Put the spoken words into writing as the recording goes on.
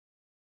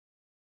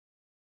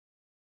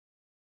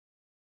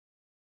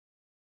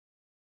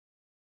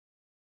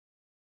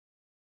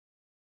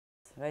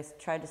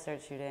tried to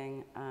start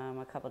shooting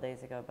a couple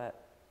days ago,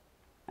 but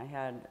I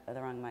had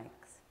the wrong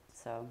mics,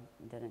 so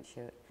didn't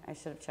shoot. I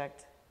should have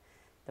checked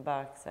the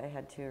box. I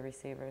had 2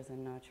 receivers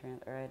and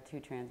I had 2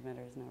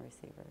 transmitters, no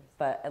receivers.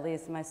 But at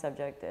least my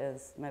subject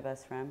is my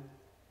best friend,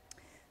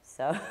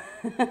 so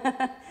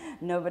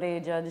nobody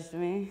judged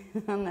me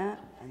on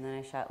that. And then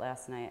I shot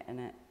last night,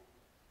 and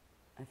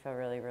I feel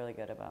really, really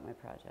good about my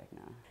project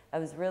now. I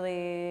was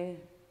really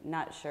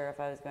not sure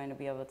if I was going to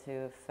be able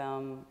to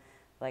film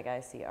like I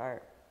see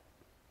art,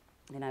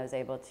 and I was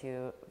able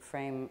to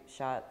frame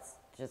shots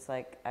just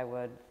like I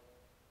would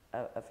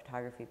a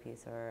photography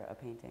piece or a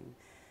painting.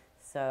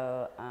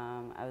 So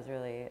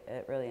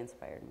it really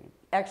inspired me.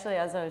 Actually,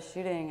 as I was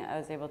shooting, I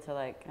was able to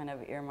like kind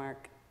of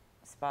earmark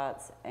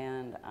spots,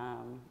 and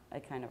I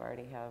kind of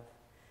already have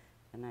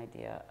an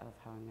idea of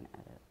how I'm going to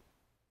edit.